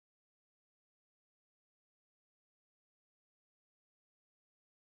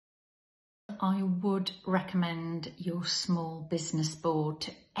I would recommend your small business board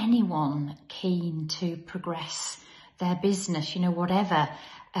to anyone keen to progress their business, whatever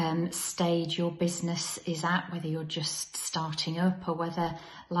stage your business is at, whether you're just starting up or whether,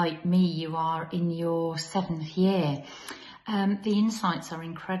 like me, you are in your 7th year. The insights are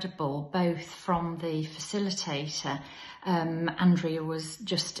incredible, both from the facilitator, Andrea was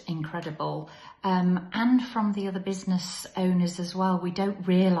just incredible, and from the other business owners as well. We don't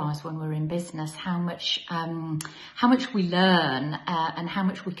realise when we're in business how much we learn and how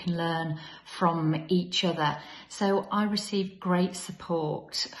much we can learn from each other. So I received great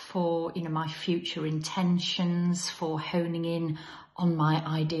support for my future intentions, for honing in on my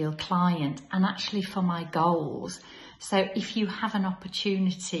ideal client, and actually for my goals. So if you have an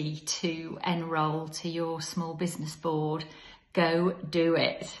opportunity to enrol to your small business board, go do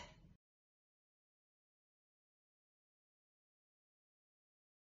it.